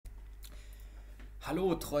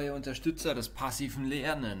Hallo, treue Unterstützer des passiven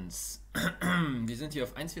Lernens. Wir sind hier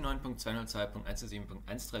auf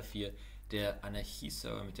 149.202.107.134, der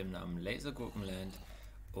Anarchie-Server mit dem Namen Lasergurkenland.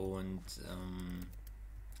 Und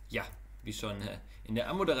ja, wie schon in der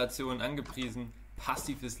Anmoderation angepriesen,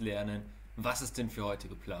 passives Lernen. Was ist denn für heute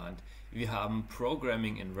geplant? Wir haben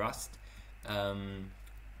Programming in Rust,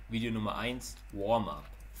 Video Nummer 1, Warmup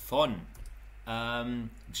von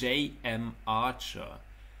J.M. Archer.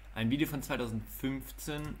 Ein Video von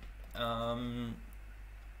 2015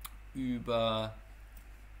 über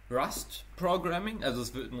Rust Programming. Also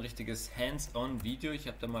es wird ein richtiges Hands-on-Video. Ich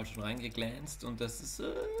habe da mal schon reingeglanzt und das ist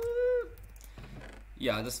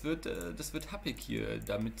ja, das wird happig hier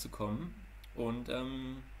da mitzukommen. Und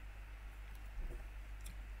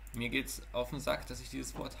mir geht's auf den Sack, dass ich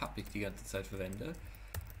dieses Wort happig die ganze Zeit verwende.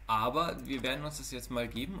 Aber wir werden uns das jetzt mal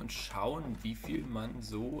geben und schauen, wie viel man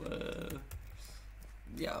so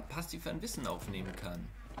ja, passiv ein Wissen aufnehmen kann.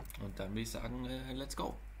 Und dann will ich sagen, let's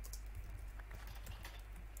go.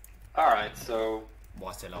 Alright, so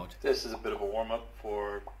Boah, ist der laut. this is a bit of a warm-up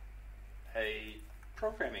for a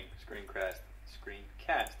programming screencast.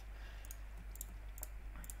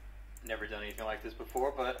 Never done anything like this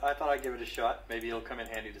before, but I thought I'd give it a shot. Maybe it'll come in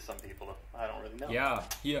handy to some people. I don't really know. Ja,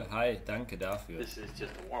 hier, hi, danke dafür. This is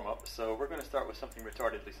just a warm-up, so we're going to start with something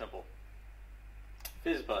retardedly simple.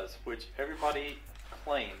 FizzBuzz, which everybody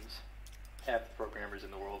claims half the programmers in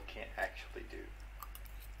the world can't actually do.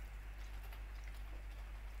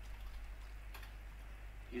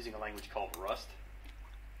 Using a language called Rust.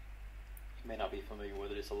 You may not be familiar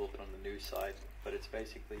with it, it's a little bit on the new side, but it's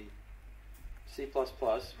basically C++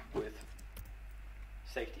 with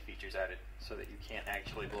safety features added so that you can't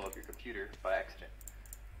actually blow up your computer by accident.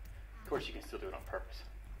 Of course, you can still do it on purpose.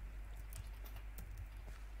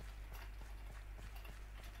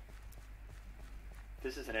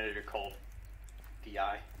 This is an editor called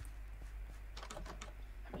DI.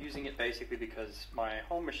 I'm using it basically because my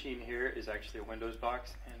home machine here is actually a Windows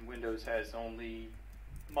box, and Windows has only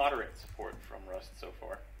moderate support from Rust so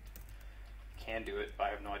far. You can do it, but I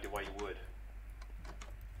have no idea why you would.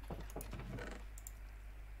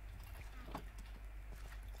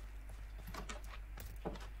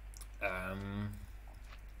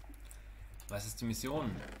 Was ist die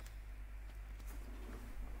Mission?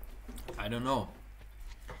 I don't know.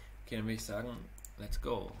 Okay, dann würde ich sagen, let's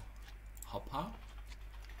go. Hopper?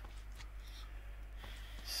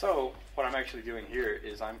 So, what I'm actually doing here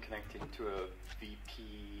is I'm connecting to a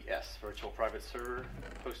VPS, Virtual Private Server,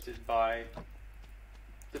 hosted by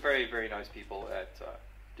the very, very nice people at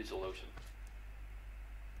DigitalOcean.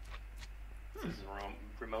 This is a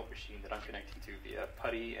remote machine that I'm connecting to via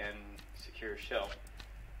PuTTY and Secure Shell.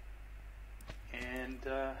 And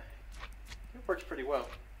it works pretty well.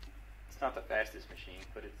 It's not the fastest machine,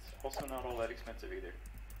 but it's also not all that expensive either.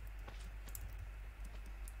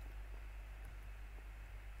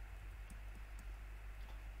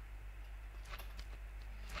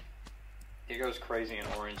 It goes crazy in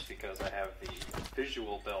orange because I have the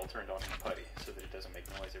visual bell turned on in PuTTY so that it doesn't make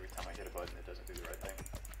noise every time I hit a button that doesn't do the right thing.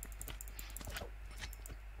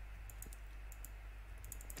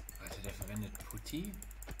 Alter, der verwendet PuTTY?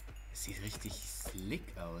 Das sieht richtig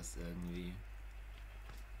slick aus irgendwie.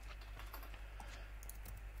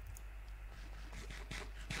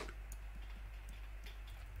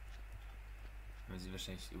 Man sieht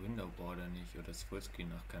wahrscheinlich die Window Border nicht oder das Fullscreen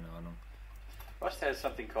nach, keine Ahnung. Rust has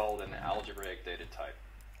something called an algebraic data type.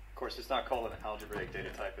 Of course, it's not called an algebraic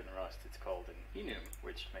data type in Rust, it's called an enum,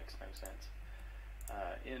 which makes no sense.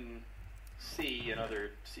 In C and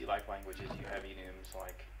other C-like languages, you have enums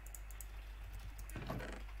like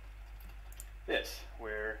this,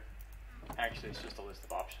 where actually it's just a list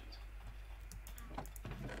of options.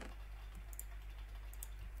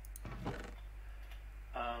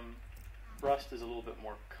 Rust is a little bit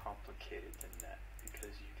more complicated than that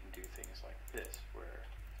because you can do things like this, where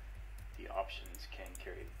the options can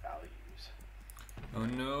carry values. Oh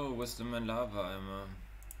no, wo ist denn mein Lava-Eimer?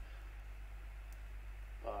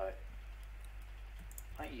 But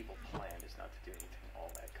my evil plan is not to do anything all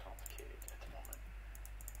that complicated at the moment.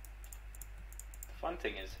 The fun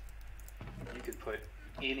thing is, you could put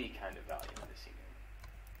any kind of value in this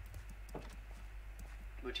enum,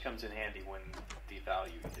 which comes in handy when the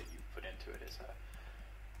value that you put into it is a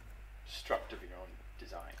struct of your own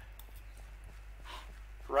design.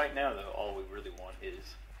 For right now, though, all we really want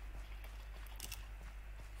is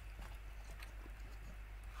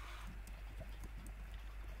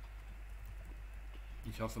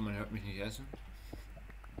Ich hoffe, man hört mich nicht essen.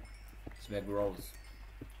 Das wäre gross.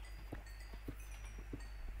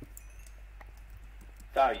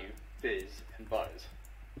 value, viz, and buzz.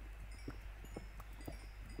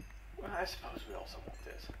 I suppose we also want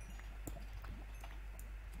this.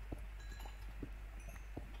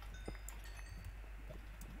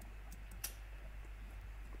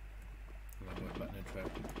 Button and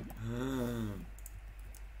trap.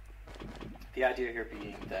 The idea here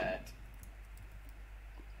being that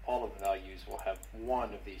all of the values will have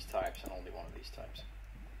one of these types and only one of these types.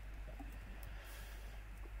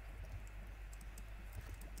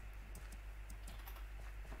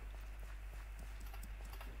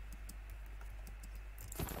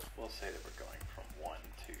 We'll say that we're going from 1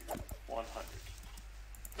 to 100.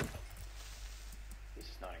 This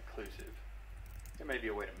is not inclusive. There may be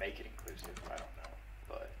a way to make it inclusive, I don't know,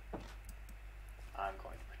 but I'm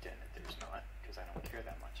going to pretend that there's not, because I don't care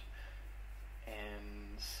that much.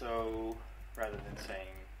 And so, rather than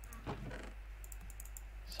saying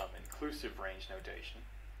some inclusive range notation,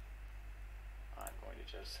 I'm going to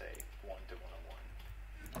just say 1 to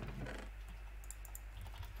 101.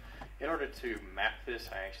 In order to map this,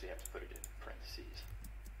 I actually have to put it in parentheses.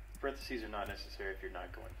 Parentheses are not necessary if you're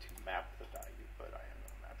not going to map the value, but I am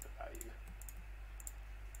going to map the value.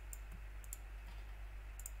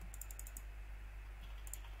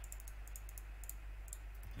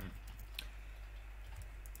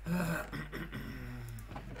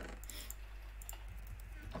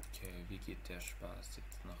 Okay, wie geht der Spaß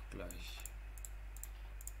jetzt noch gleich?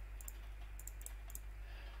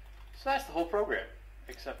 So that's the whole program,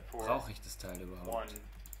 except for Brauche ich das Teil überhaupt? one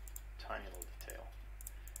tiny little detail.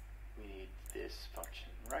 We need this function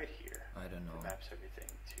right here. I don't know. That maps everything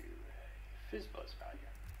to a fizzbuzz value.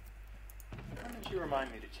 Why don't you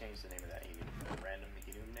remind me to change the name of that enum from a random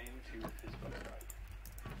enum name to fizzbuzz value?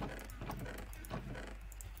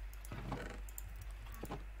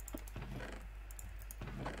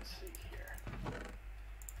 Let's see here.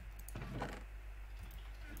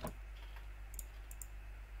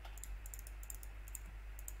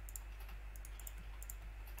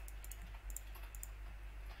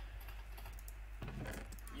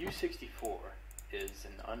 U64 is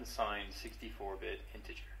an unsigned 64-bit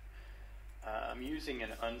integer. I'm using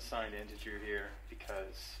an unsigned integer here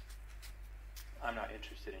because I'm not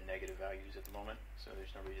interested in negative values at the moment, so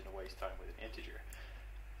there's no reason to waste time with an integer.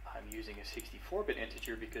 I'm using a 64-bit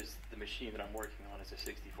integer because the machine that I'm working on is a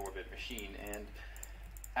 64-bit machine, and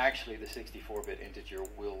actually the 64-bit integer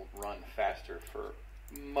will run faster for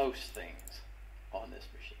most things on this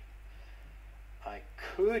machine. I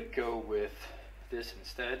could go with this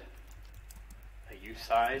instead, a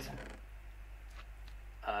usize.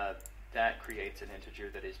 That creates an integer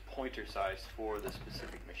that is pointer sized for the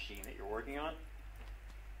specific machine that you're working on,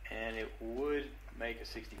 and it would make a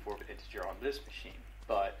 64-bit integer on this machine,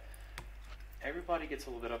 but everybody gets a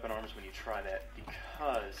little bit up in arms when you try that,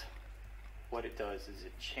 because what it does is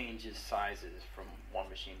it changes sizes from one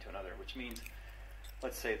machine to another, which means,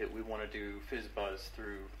 let's say that we want to do fizzbuzz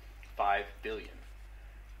through 5 billion.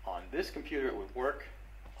 On this computer it would work.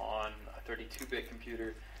 On a 32-bit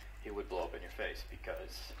computer it would blow up in your face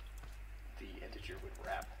because the integer would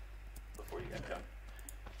wrap before you got done.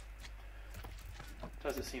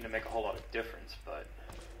 Doesn't seem to make a whole lot of difference, but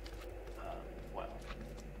well,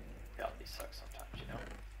 reality sucks sometimes, you know.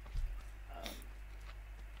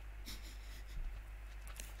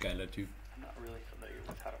 Geiler Typ. I'm not really familiar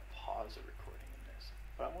with how to pause a recording in this,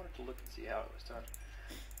 but I wanted to look and see how it was done.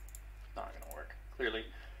 Not going to work, clearly.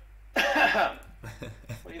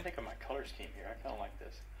 What do you think of my color scheme here? I kind of like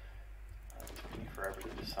this. It took me forever to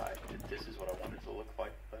decide that this is what I wanted to look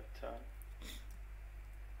like, but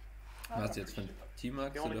Was jetzt von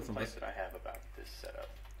T-Max the only oder von complaint was? that I have about this setup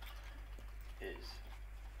is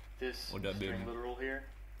this Oder string Bim. literal here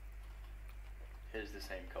is the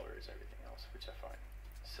same color as everything else, which I find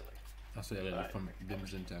silly. Achso, ja, But I vom think the Bim color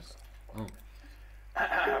scheme is Syntax. so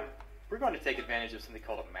Oh. We're going to take advantage of something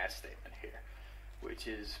called a match statement here, which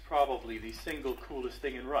is probably the single coolest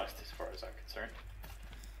thing in Rust as far as I'm concerned.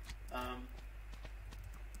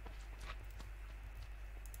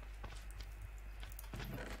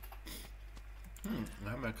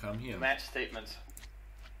 Einmal kam hier. Match statements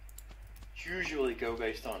usually go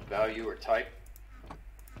based on value or type.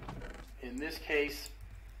 In this case,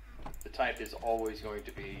 the type is always going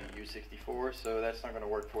to be U64, so that's not going to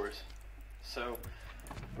work for us. So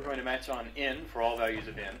we're going to match on n for all values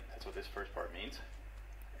of n. That's what this first part means.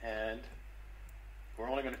 And we're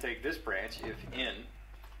only going to take this branch if n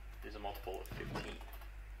is a multiple of 15.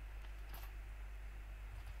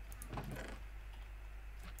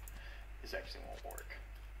 This actually won't work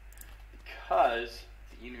because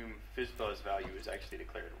the enum fizzbuzz value is actually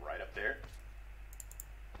declared right up there,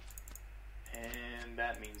 and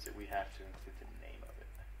that means that we have to include the name of it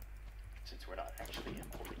since we're not actually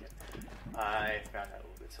importing it. I found that a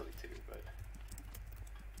little bit bit silly too, but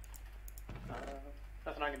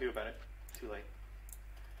nothing I can do about it. Too late.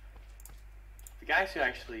 The guys who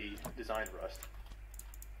actually designed Rust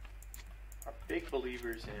are big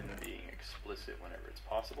believers in being explicit whenever it's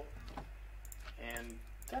possible, and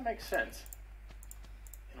that makes sense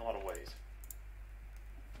in a lot of ways.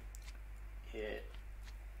 It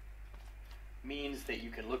means that you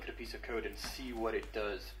can look at a piece of code and see what it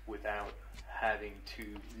does without having to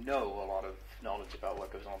know a lot of knowledge about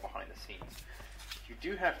what goes on behind the scenes. You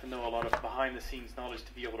do have to know a lot of behind the scenes knowledge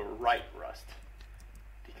to be able to write Rust,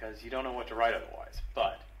 because you don't know what to write otherwise,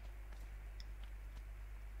 but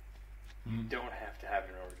you don't have to have it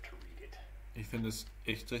in order to read it. Ich finde es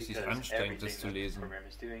echt richtig Because anstrengend, das zu everything that the lesen. program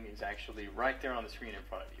is doing is actually right there on the screen in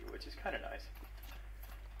front of you, which is kind of nice.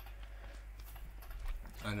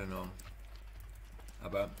 I don't know.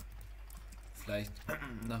 Aber vielleicht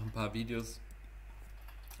nach ein paar Videos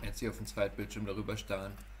jetzt hier auf dem Zweitbildschirm darüber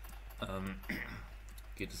starren,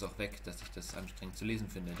 geht es auch weg, dass ich das anstrengend zu lesen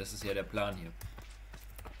finde. Das ist ja der Plan hier.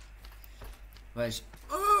 Weil ich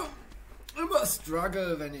immer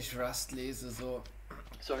struggle, wenn ich Rust lese, so.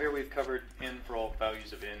 So here we've covered in for all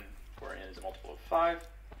values of in where n is a multiple of 5,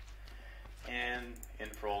 and in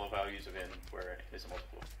for all the values of n where n is a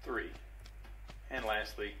multiple of 3. And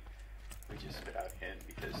lastly, we just spit out n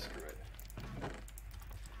because screw it.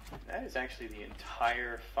 That is actually the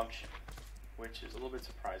entire function, which is a little bit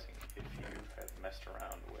surprising if you have messed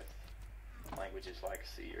around with languages like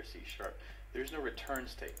C or C#. There's no return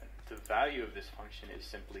statement. The value of this function is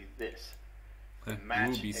simply this, the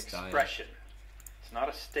match Ruby style. expression. It's not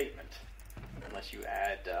a statement unless you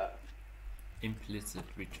add Implicit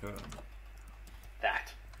return.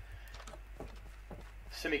 that.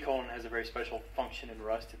 Semicolon has a very special function in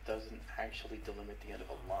Rust. It doesn't actually delimit the end of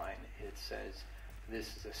a line. It says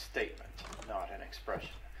this is a statement, not an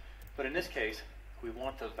expression. But in this case, we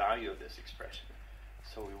want the value of this expression,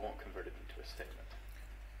 so we won't convert it into a statement.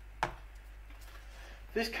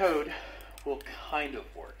 This code will kind of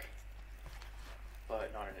work,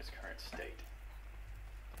 but not in its current state.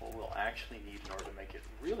 What we'll actually need in order to make it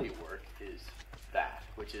really work is that,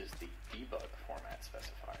 which is the debug format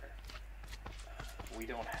specifier. We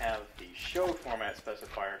don't have the show format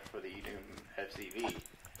specifier for the enum FZV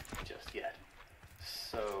just yet.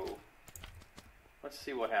 So let's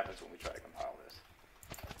see what happens when we try to compile this.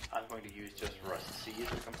 I'm going to use just Rust C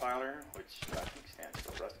as a compiler, which I think stands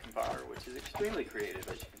for Rust compiler, which is extremely creative,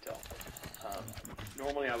 as you can tell.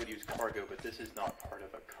 Normally I would use cargo, but this is not part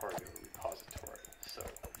of a cargo repository, so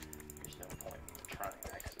there's no point in trying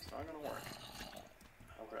that because it's not going to work.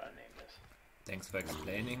 How would I name this? Thanks for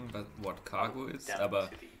explaining what Cargo ist, aber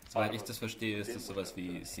soweit ich das verstehe, ist das sowas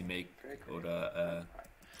wie CMake oder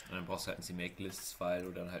und dann brauchst du halt ein CMake-Lists-File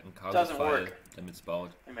oder dann halt ein Cargo-File, damit es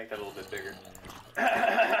baut. Let me make that a little bit bigger.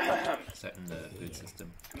 Das ist halt ein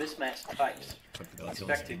Build-System. Mismatched types.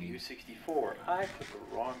 Expected U64. I put the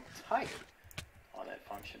wrong type on that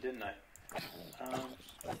function, didn't I?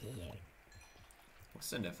 Was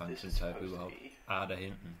ist denn der Function-Type überhaupt? Ah, da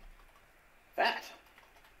hinten. That.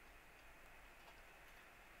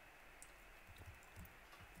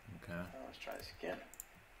 Okay. Let's try this again.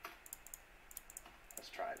 Let's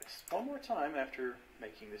try this one more time after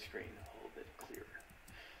making the screen a little bit clearer.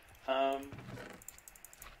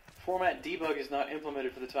 Format debug is not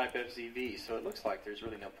implemented for the type FZV, so it looks like there's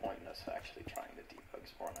really no point in us actually trying to debug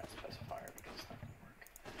format specifier because it's not going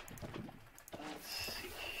to work. Let's see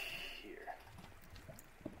here.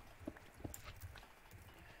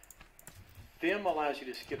 Vim allows you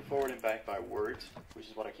to skip forward and back by words, which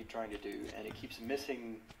is what I keep trying to do, and it keeps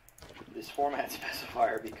missing this format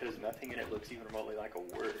specifier because nothing in it looks even remotely like a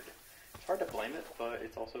word. It's hard to blame it, but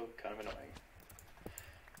it's also kind of annoying.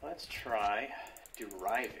 Let's try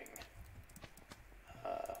deriving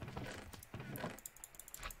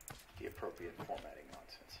the appropriate formatting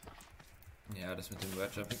nonsense. Ja, das mit dem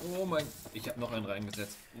Word-Jumping. Oh mein, ich habe noch einen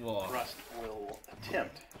reingesetzt. Boah. Rust will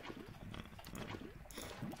attempt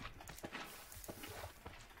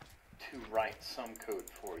to write some code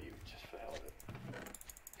for you, just for the hell of it,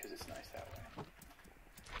 because it's nice that way.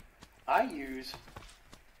 I use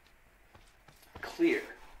clear,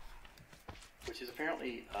 which is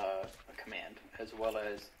apparently a command, as well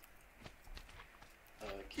as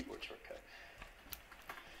a keyboard shortcut.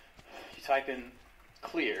 You type in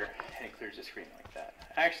clear, and it clears the screen like that.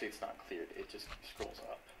 Actually, it's not cleared, it just scrolls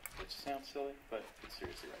up, which sounds silly, but it's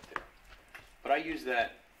seriously right there. But I use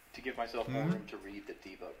that to give myself more room to read the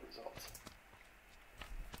debug results.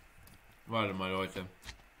 Warte mal, Leute.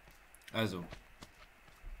 Also.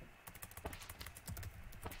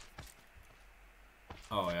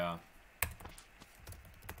 Oh ja.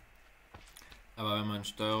 Aber wenn man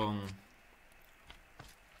Steuerung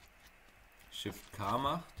Shift K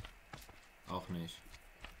macht, auch nicht.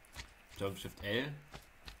 Steuerung Shift L.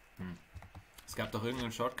 Es gab doch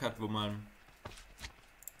irgendeinen Shortcut, wo man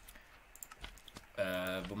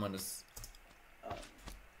das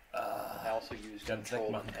I also use ganz Control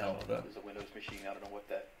wegmachen kann, L oder? as a Windows machine. I don't know what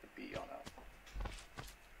that would be on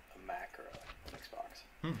a Mac or an Xbox.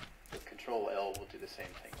 But Control L will do the same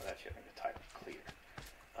thing without you having to type clear.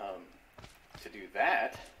 To do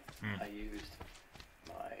that, I used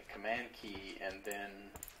my Command key and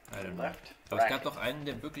then left Aber es gab doch einen,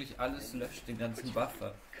 der wirklich alles löscht, den ganzen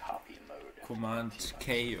Buffer. Copy mode. Command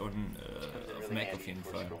K und auf Mac auf jeden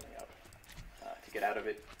Fall. To get out of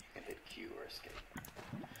it, you can hit Q or escape.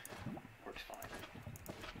 Works fine.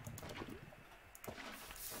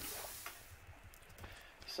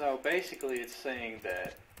 So basically it's saying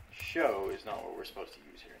that show is not what we're supposed to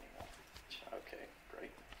use here anymore. Okay,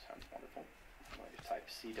 great. Sounds wonderful. I'm going to type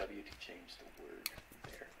CW to change the word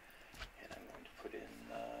there. And I'm going to put in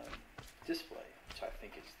display, which I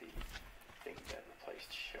think is the thing that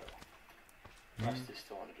replaced show. Rust is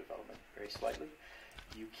still under development, very slightly.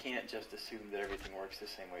 You can't just assume that everything works the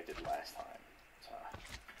same way it did last time. It's a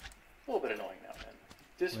little bit annoying now and then.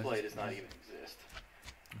 Display does not even exist.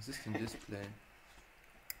 Was ist denn Display?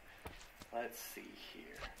 Let's see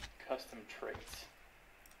here. Custom traits.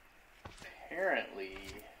 Apparently,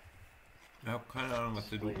 Ich habe keine Ahnung, was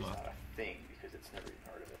der display Dude is macht. not a thing because it's never even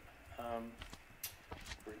heard of it.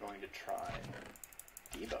 We're going to try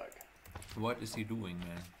debug. What is he doing,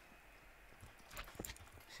 man?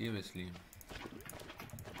 Seriously.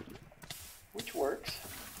 Which works.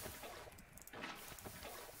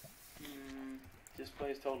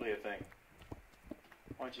 Display is totally a thing.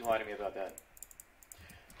 Why don't you lie to me about that?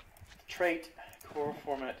 Trait, core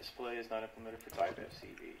format display is not implemented for type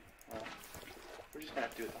FCV. Well, we're just going to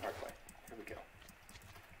have to do it the hard way. Here we go.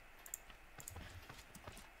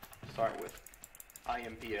 Start with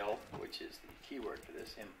IMPL, which is the keyword for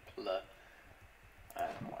this, impl. I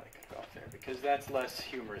don't know why they cut it off there, because that's less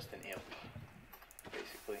humorous than imp,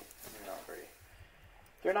 basically.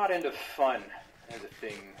 They're not into fun as a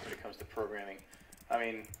thing when it comes to programming. I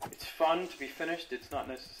mean, it's fun to be finished, it's not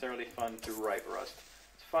necessarily fun to write Rust.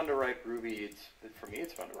 It's fun to write Ruby, for me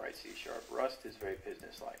it's fun to write C#. Rust is very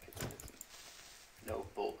business-like. It's no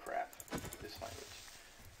bull crap, this language.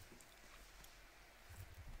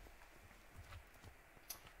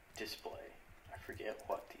 Display. I forget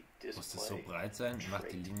what the display Muss das so breit sein?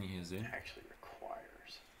 Macht die Linie hier Sinn? actually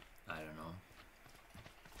requires. I don't know.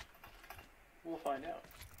 We'll find out.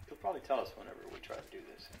 He'll probably tell us whenever we try to do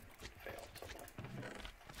this and we fail totally.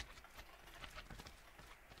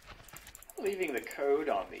 I'm leaving the code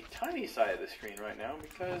on the tiny side of the screen right now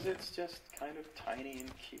because it's just kind of tiny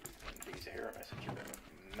and cute. And these error messages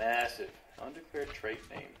are massive. Undeclared trait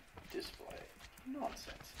name display.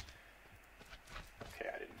 Nonsense. Okay,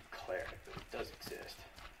 I didn't declare it, but it does exist.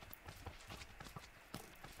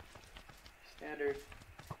 Standard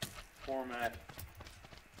format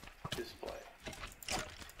display.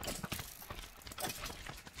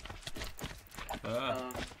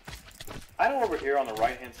 I know over here on the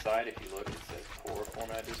right hand side, if you look, it says core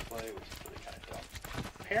format display, which is really kind of dumb.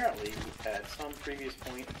 Apparently, at some previous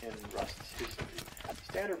point in Rust's history,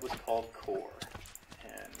 standard was called core,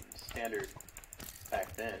 and standard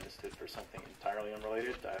back then stood for something entirely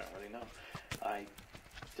unrelated. I don't really know. I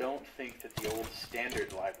don't think that the old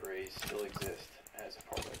standard libraries still exist as a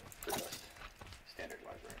part of the Rust standard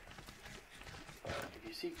library. But if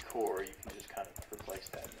you see core, you can just kind of replace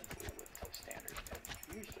that mentally with standard,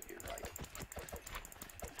 and usually you're right.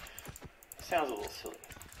 It sounds a little silly,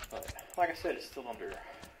 but like I said, it's still under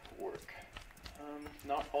work.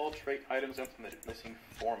 Not all trait items implemented missing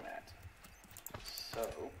format.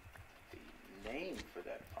 So, the name for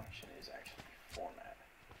that function is actually format.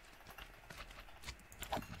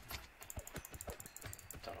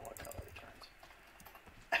 Don't know what color it returns.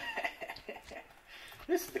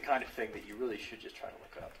 This is the kind of thing that you really should just try to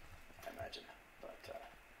look up, I imagine. But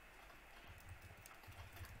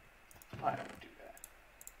I don't do that.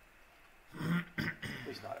 At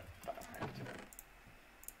least not if I don't have to.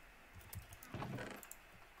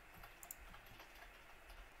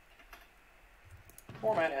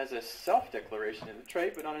 Format has a self-declaration in the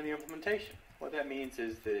trait, but not in the implementation. What that means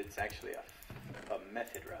is that it's actually a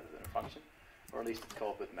method rather than a function, or at least it's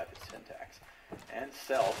called with method syntax. And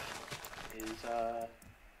self is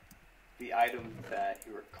the item that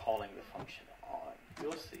you are calling the function on.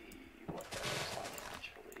 You'll see what that looks like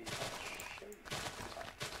actually. I'll show you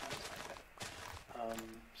something like that.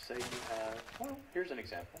 Say you have, well, here's an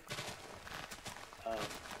example.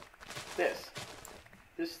 This.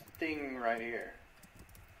 this thing right here,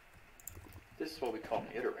 this is what we call an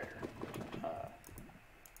iterator.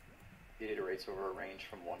 It iterates over a range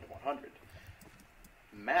from 1 to 100.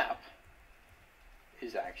 Map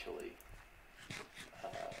is actually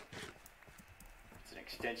it's an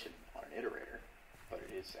extension on an iterator, but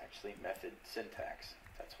it is actually method syntax.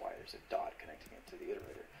 That's why there's a dot connecting it to the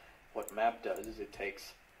iterator. What map does is it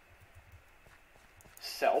takes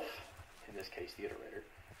self, in this case the iterator,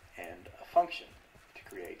 and a function to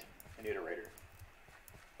create an iterator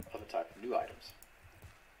of the type of new items.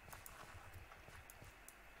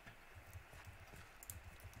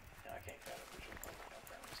 Now I can't get out of visual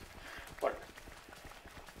backgrounds. Whatever.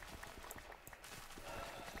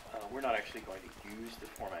 We're not actually going to use the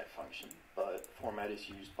format function, but format is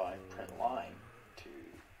used by printline to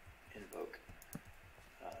invoke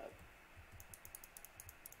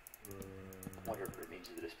whatever it needs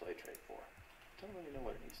the display trait for. Don't really know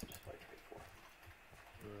what it needs the display trait for.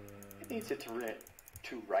 It needs it to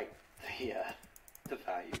write the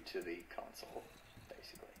value to the console,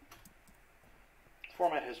 basically.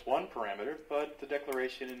 Format has one parameter, but the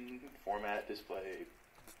declaration format display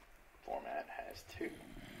format has two.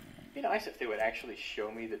 It'd be nice if they would actually show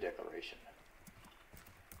me the declaration.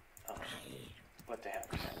 But they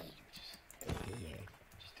haven't, which is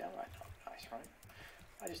just downright not nice, right?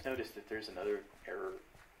 I just noticed that there's another error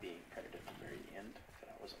being printed at the very end that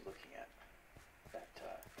I wasn't looking at that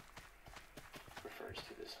refers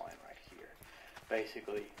to this line right here.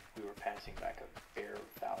 Basically, we were passing back a bare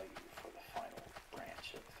value for the final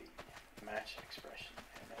branch of the match expression,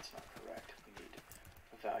 and that's not correct. We need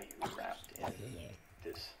a value wrapped in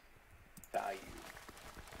this value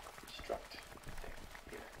struct thing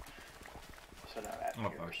here. So now that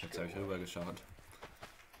Oh, jetzt habe ich rübergeschaut.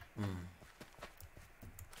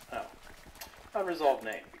 Oh, I resolved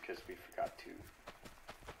name because we forgot to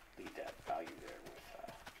leave that value there with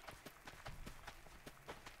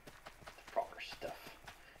the proper stuff.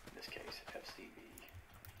 In this case, FCV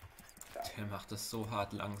value. Der macht das so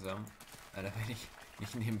hart langsam. Alter, wenn ich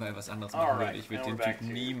nicht nebenbei was anderes machen würde, ich würde den Typ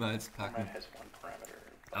niemals packen.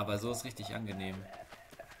 Aber so ist richtig angenehm.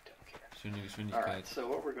 Schöne Geschwindigkeit. Alright, so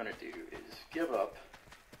what we're going to do is give up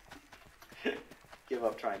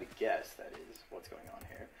trying to guess, that is, what's going on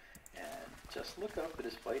here, and just look up the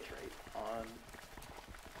display trait on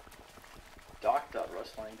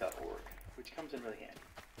doc.rustlang.org, which comes in really handy.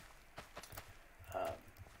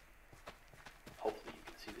 Hopefully you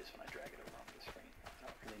can see this when I drag it over onto the screen. I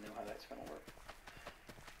don't really know how that's going to work.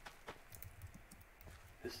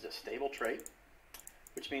 This is a stable trait,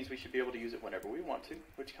 which means we should be able to use it whenever we want to,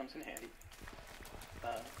 which comes in handy.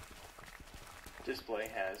 Display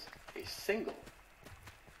has a single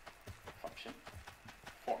function,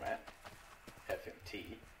 format,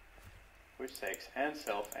 FMT, which takes and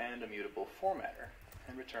self and a mutable formatter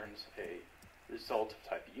and returns a result of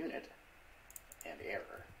type unit and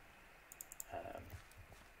error.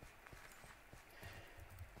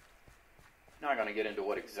 Now I'm going to get into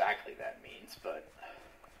what exactly that means, but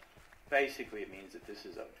basically it means that this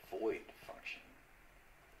is a void function,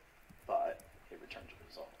 but it returns a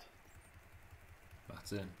result. Macht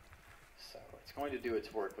Sinn. So it's going to do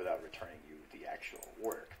its work without returning you the actual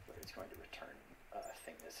work, but it's going to return a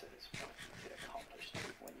thing that says what it accomplished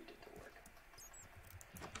when you did the work.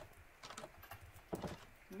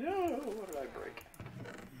 No, what did I break?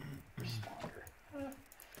 Responder.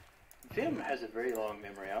 Vim has a very long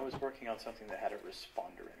memory. I was working on something that had a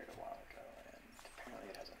responder in it a while ago, and apparently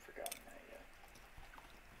it hasn't forgotten that yet.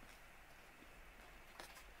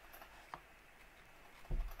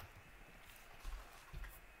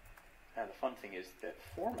 Now the fun thing is that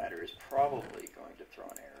formatter is probably going to throw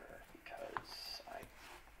an error because I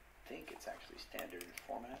think it's actually standard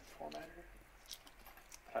formatter,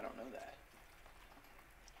 but I don't know that.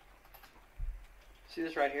 See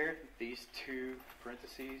this right here? These two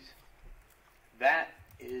parentheses? That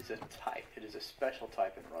is a type. It is a special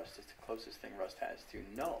type in Rust. It's the closest thing Rust has to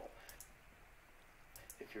null.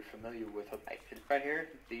 If you're familiar with right here,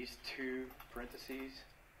 these two parentheses,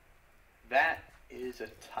 that is a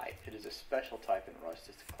type. It is a special type in Rust.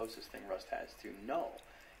 It's the closest thing Rust has to null.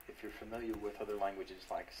 If you're familiar with other languages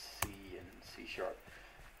like C and C#,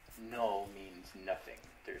 null means nothing.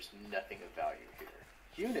 There's nothing of value here.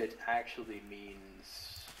 Unit actually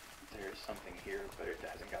means there's something here, but it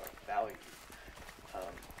hasn't got a value.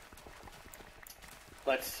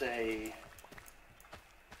 Let's say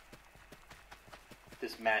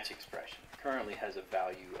this match expression currently has a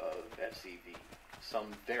value of FCV, some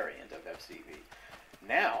variant of FCV.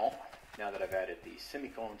 Now that I've added the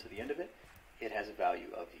semicolon to the end of it, it has a value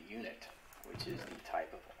of unit, which is the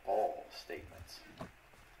type of all statements.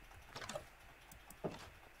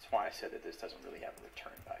 why I said that this doesn't really have a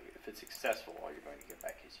return value. If it's successful, all you're going to get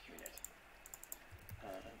back is unit.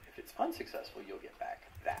 If it's unsuccessful, you'll get back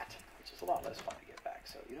that, which is a lot less fun to get back,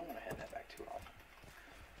 so you don't want to hand that back too often.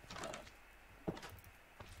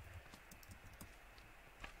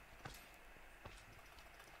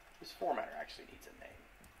 This formatter actually needs a name.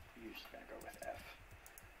 We're usually going to go with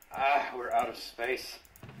F. We're out of space.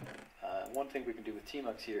 One thing we can do with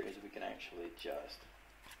tmux here is we can actually just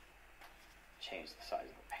change the size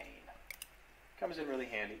of the pane. Comes in really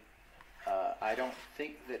handy. I don't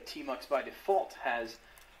think that tmux by default has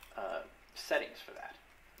settings for that.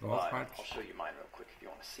 But I'll show you mine real quick if you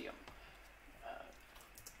want to see them.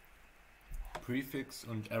 Prefix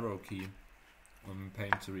und Arrow Key,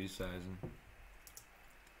 Pane zu resizen.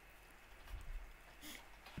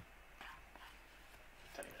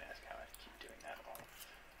 Don't even ask how I keep doing that at all.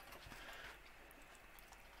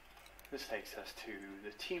 This takes us to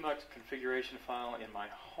the tmux configuration file in my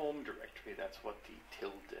home directory. That's what the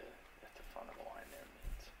tilde at the front of the line there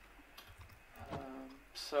means.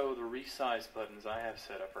 So the resize buttons I have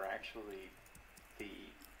set up are actually the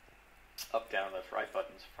up, down, left, right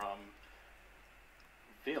buttons from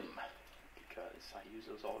Vim, because I use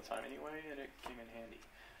those all the time anyway, and it came in handy.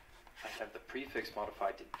 I have the prefix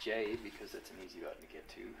modified to J because it's an easy button to get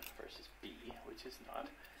to versus B, which is not.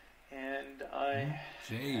 And I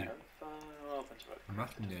J. have a bunch of other. Wie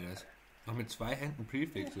macht denn der das? Ach, mit 2 Händen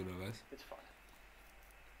Prefix oder was? It's fun.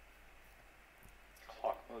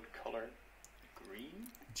 Clock mode color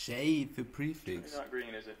green? J für Prefix. It's not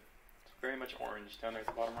green, is it? It's very much orange down there at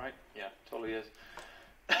the bottom right. Yeah, totally is.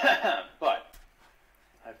 But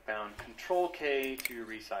I've found Control K to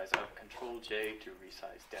resize up, Control J to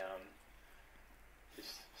resize down.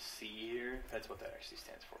 This C here, that's what that actually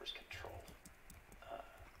stands for, is control.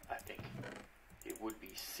 I think it would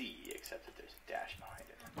be C, except that there's a dash behind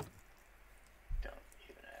it. Don't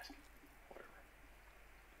even ask. Whatever.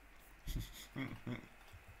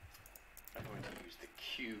 I'm going to use the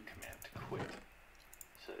Q command to quit,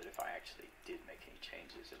 so that if I actually did make any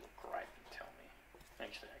changes, it'll gripe and tell me.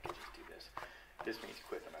 Actually, I could just do this. This means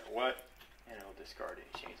quit no matter what, and it'll discard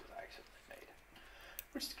any changes I accidentally made.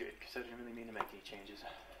 Which is good, because I didn't really mean to make any changes.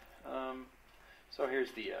 So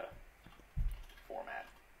here's the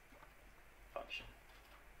format function.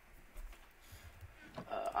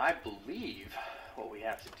 I believe what we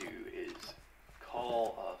have to do is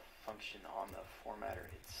call a function on the formatter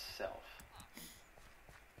itself.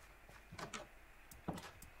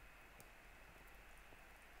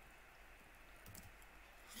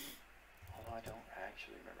 Although I don't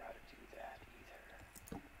actually remember how to do that either.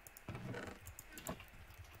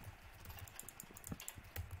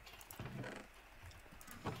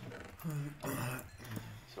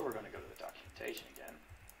 So we're going to go to the documentation again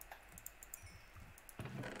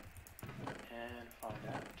and find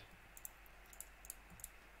out.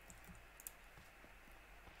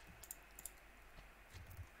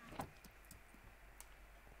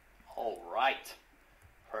 All right,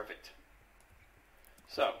 perfect.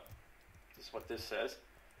 So this is what this says.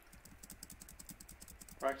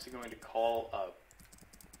 We're actually going to call a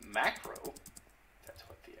macro. That's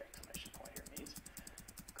what the exclamation point here means.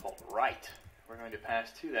 Called write. We're going to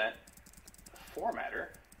pass to that a formatter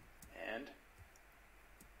and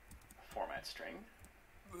a format string.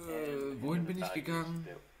 Wohin bin ich gegangen?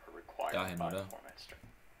 Dahin, oder? Format string.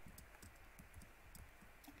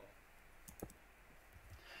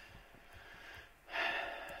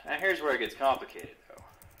 Now here's where it gets complicated, though.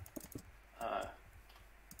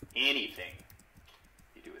 Anything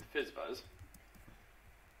you do with FizzBuzz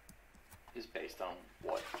is based on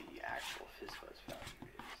what the actual FizzBuzz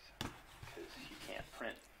value is. Because you can't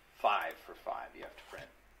print 5 for 5. You have to print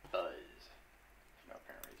buzz for no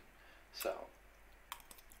apparent reason. So,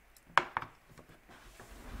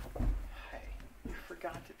 hey, you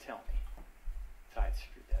forgot to tell me. I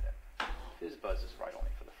screwed that up. FizzBuzz is right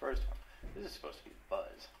only for the first one. This is supposed to be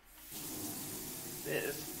buzz. This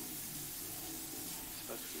is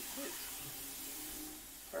supposed to be fizz.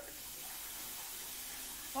 Perfect.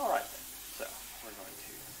 All right then. So we're going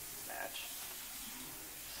to match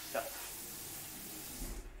self.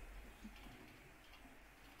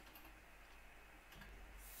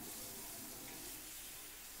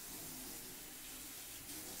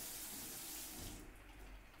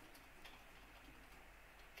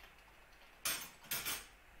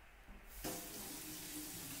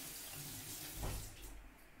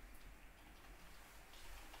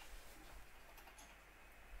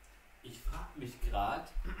 Ich frage mich gerade,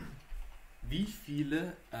 wie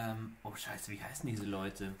viele, oh scheiße, wie heißen diese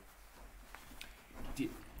Leute?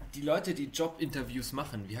 Die Leute, die Jobinterviews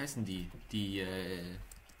machen, wie heißen die? Die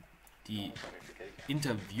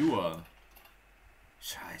Interviewer.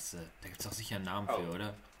 Scheiße, da gibt es doch sicher einen Namen für,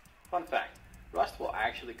 oder? Fun fact, Rust will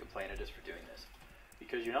actually complain at us for doing this.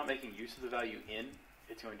 Because you're not making use of the value in,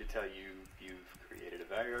 it's going to tell you you've created a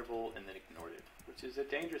variable and then ignored it, which is a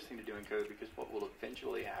dangerous thing to do in code because what will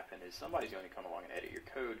eventually happen is somebody's going to come along and edit your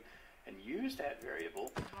code and use that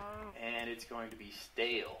variable, and it's going to be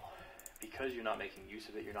stale. Because you're not making use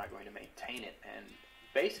of it, you're not going to maintain it, and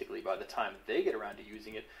basically by the time they get around to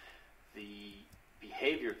using it, the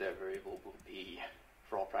behavior of that variable will be,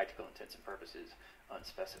 for all practical intents and purposes,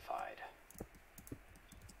 unspecified.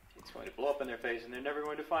 It's going to blow up in their face, and they're never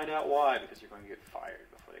going to find out why, because they're going to get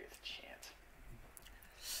fired before they get the chance.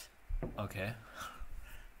 Okay.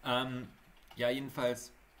 Ja,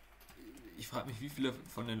 jedenfalls, ich frage mich, wie viele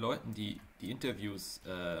von den Leuten, die Interviews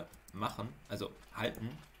machen, also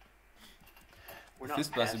halten,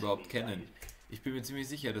 FISBUS überhaupt kennen. Ich bin mir ziemlich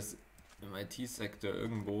sicher, dass im IT-Sektor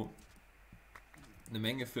irgendwo eine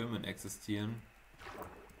Menge Firmen existieren,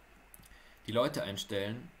 die Leute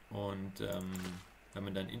einstellen und wenn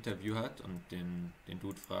man dann ein Interview hat und den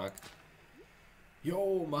Dude fragt,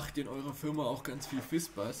 yo, macht in eurer Firma auch ganz viel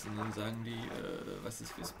FISBUS? Und dann sagen die, was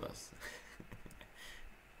ist FISBUS?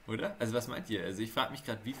 Oder? Also was meint ihr? Also ich frage mich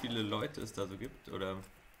gerade, wie viele Leute es da so gibt oder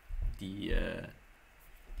die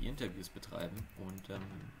Interviews betreiben und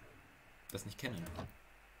das nicht kennen.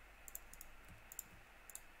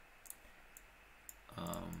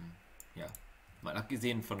 Ja, mal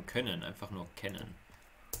abgesehen von können, einfach nur kennen.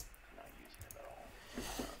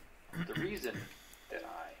 The reason that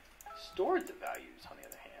I stored the values, on the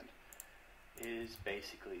other hand, is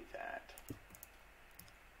basically that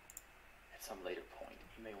at some later point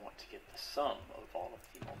you may want to get the sum of all of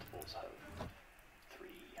the multiples of 3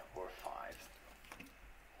 or 5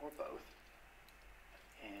 or both,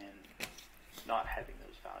 and not having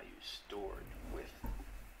those values stored with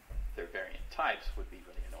their variant types would be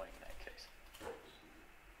really annoying in that case.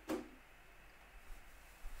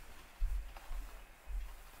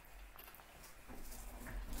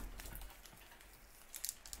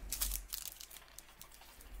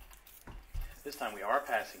 This time we are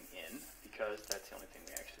passing in because that's the only thing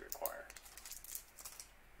we actually require.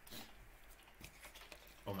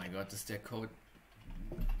 Oh mein Gott, ist der Code...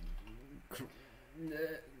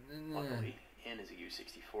 Luckily, in is a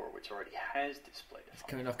U64, which already has displayed a Jetzt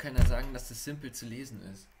kann mir doch keiner sagen, dass das simpel zu lesen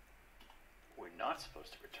ist. We're not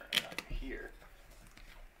supposed to return a value here,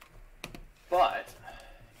 but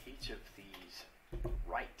each of these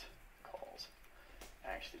write calls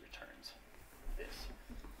actually returns this.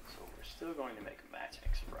 So we're still going to make a matching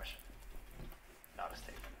expression, not a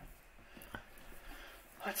statement.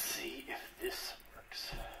 Let's see if this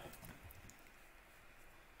works.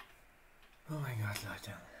 Oh mein Gott,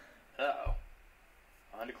 Leute. Uh-oh.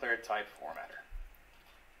 Undeclared type formatter.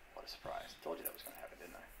 What a surprise. Told you that was going to happen,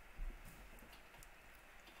 didn't I?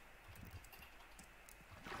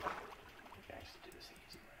 We can actually do this the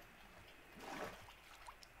easy way.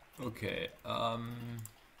 Okay,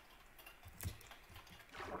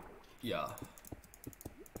 ja.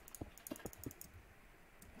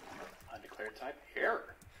 Undeclared type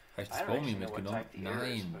error. Habe ich das Baumi mitgenommen?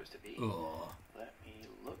 Nein. Oh. Let me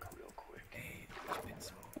look real quick. Ey, ich bin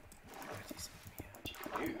so... What you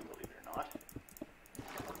can do, believe it or not,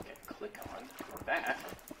 you can click on that,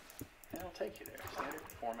 and it'll take you there. Standard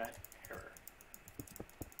format error.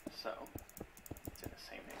 So, it's in the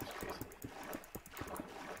same namespace.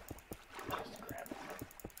 Just grab it.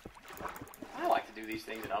 I like to do these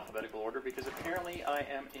things in alphabetical order because apparently I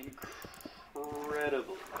am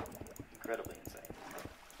incredibly insane.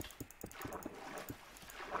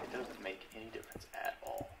 It doesn't make any difference at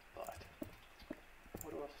all, but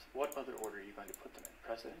what other order are you going to put them in?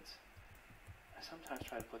 Precedence? I sometimes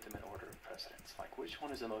try to put them in order of precedence, like which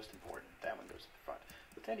one is the most important, that one goes to the front.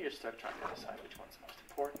 But then you're stuck trying to decide which one's the most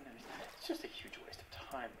important, and it's just a huge waste of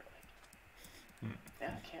time, really.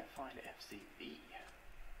 Now I can't find FZV.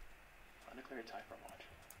 Undeclared type or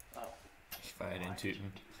module. Oh. Ich feiere den Why did you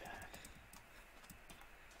Typen. do that?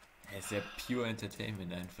 Er ist ja pure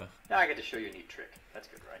Entertainment einfach. Now I get to show you a neat trick. That's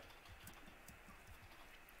good, right?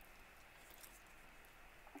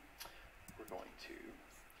 We're going to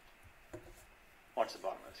watch the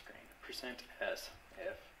bottom of the screen. Percent S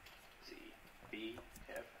F Z B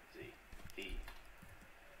F Z B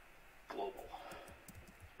global.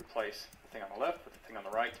 Replace the thing on the left with the thing on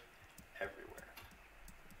the right everywhere.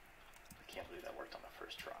 I can't believe that worked on the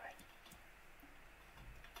first try.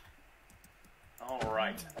 All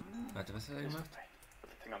right. Warte, was hat er This gemacht? way. Put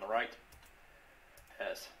the thing on the right.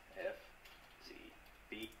 S F Z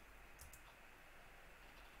B.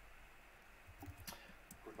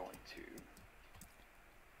 We're going to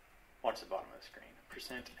watch the bottom of the screen.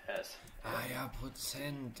 %s. Ah ja,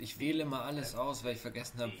 Prozent. Ich wähle mal alles aus, weil ich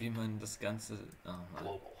vergessen habe, wie man das Ganze... Oh Mann.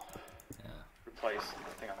 Global. Ja. Replace the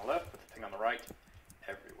thing on the left with the thing on the right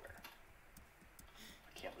everywhere.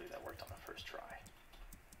 I can't believe that worked on the first try.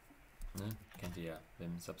 Ne? Kennt ihr ja,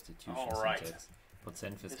 beim Substitution Alright. Syntax.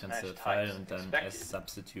 Prozent fürs This ganze match File types und dann expected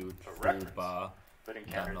S-Substitute, for Full reference, Bar, but dann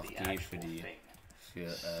encountered noch the G actual thing. für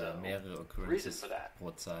So, mehrere reason Occurrences for that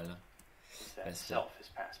pro Zeile. is that Beste. self is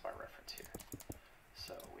passed by reference here.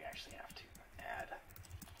 So we actually have to add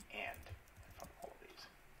and in front of all of these.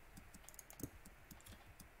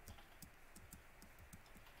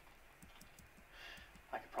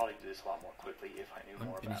 I could probably do this a lot more quickly if I knew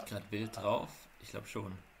more Und bin ich about gerade Bild drauf? Ich glaube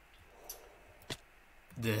schon.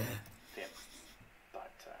 Däh. them,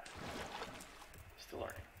 but still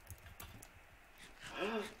learning.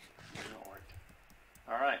 It don't work.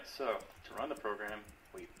 All right, so to run the program,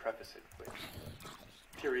 we preface it with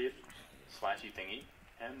period /u thingy,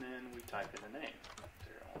 and then we type in the name.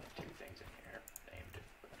 There are only two things in here named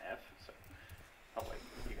with an F. So, oh wait,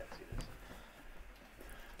 you gotta see this.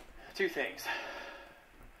 Two things.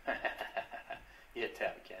 You hit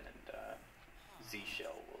tab again, and Z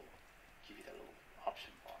shell will give you that little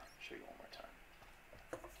option bar. I'll show you one more time.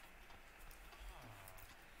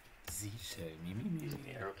 Seashell, Using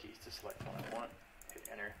the arrow keys to select one I want. Hit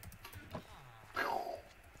enter.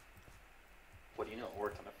 What do you know? It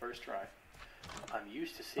worked on the first try. I'm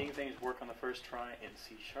used to seeing things work on the first try in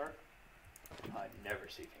C#. I never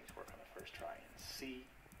see things work on the first try in C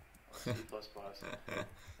or C++. But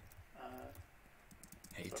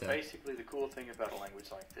Hater. basically, the cool thing about a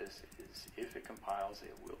language like this is if it compiles,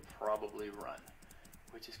 it will probably run,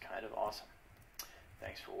 which is kind of awesome.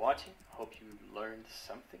 Thanks for watching. Hope you learned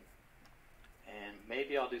something. And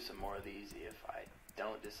maybe I'll do some more of these if I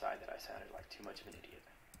don't decide that I sounded like too much of an idiot.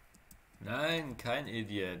 Nein, kein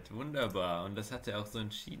Idiot. Wunderbar. Und das hat er auch so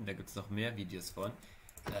entschieden. Da gibt es noch mehr Videos von.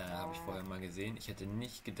 Habe ich vorher mal gesehen. Ich hätte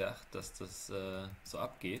nicht gedacht, dass das so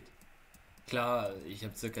abgeht. Klar, ich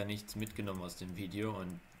habe circa nichts mitgenommen aus dem Video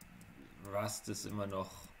und Rust ist immer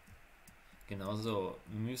noch genauso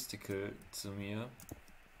mystical zu mir.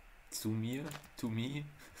 To me.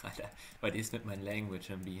 Alter, weil die ist mit meinem Language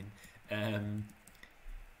am Bean.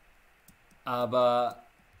 Aber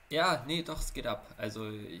ja, nee, doch, es geht ab.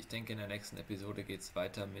 Also ich denke, in der nächsten Episode geht es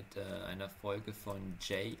weiter mit einer Folge von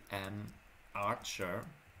J.M. Archer.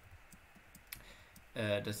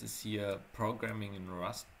 Das ist hier Programming in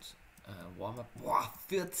Rust. Warmup. Boah,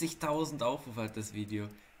 40.000 Aufrufe hat das Video.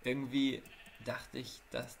 Irgendwie dachte ich,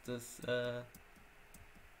 dass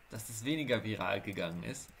das weniger viral gegangen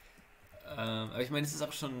ist. Aber ich meine, es ist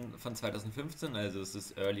auch schon von 2015, also es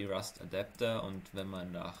ist Early Rust Adapter und wenn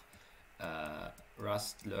man nach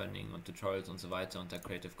Rust Learning und Tutorials und so weiter unter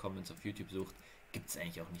Creative Commons auf YouTube sucht, gibt es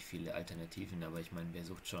eigentlich auch nicht viele Alternativen, aber ich meine, wer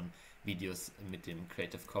sucht schon Videos mit dem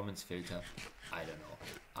Creative Commons Filter? I don't know.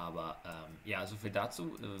 Aber ja, so viel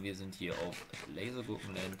dazu. Wir sind hier auf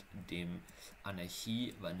Lasergurkenland, dem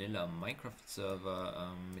Anarchy Vanilla Minecraft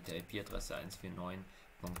Server mit der IP-Adresse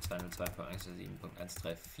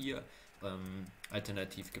 149.202.127.134.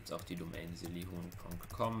 Alternativ gibt es auch die Domain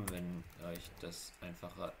sillyhuhn.com, wenn euch das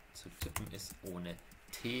einfacher zu tippen ist, ohne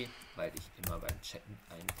T, weil ich immer beim Chatten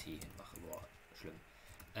ein T hinmache. Boah, schlimm.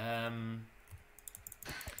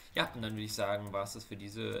 Ja, und dann würde ich sagen, war es das für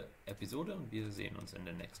diese Episode und wir sehen uns in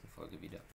der nächsten Folge wieder.